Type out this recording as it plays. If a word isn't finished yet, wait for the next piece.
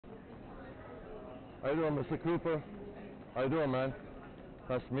How you doing, Mr. Cooper? How you doing, man?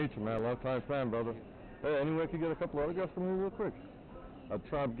 Nice to meet you, man. Long time fan, brother. Hey, anyway, I could get a couple autographs from you real quick? I've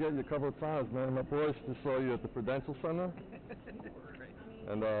tried to get you a couple of times, man. My boys just saw you at the Prudential Center.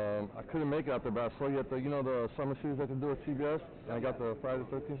 And I couldn't make it out there, but I saw you at the, the summer series that they do at CBS. And I got the Friday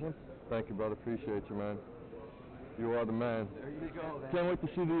the 13th one. Thank you, brother. Appreciate you, man. You are the man. There you go, man. Can't wait to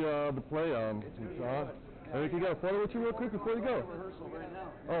see the play. And we can get a photo with you real quick before you go. Rehearsal right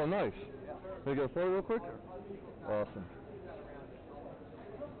now. Oh, nice. Yeah. Can we get a photo real quick? Awesome.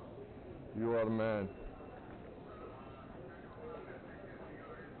 You are the man.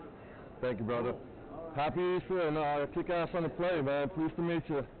 Thank you, brother. Happy Easter, and kick ass on the play, man. Pleased to meet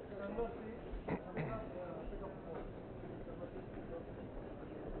you.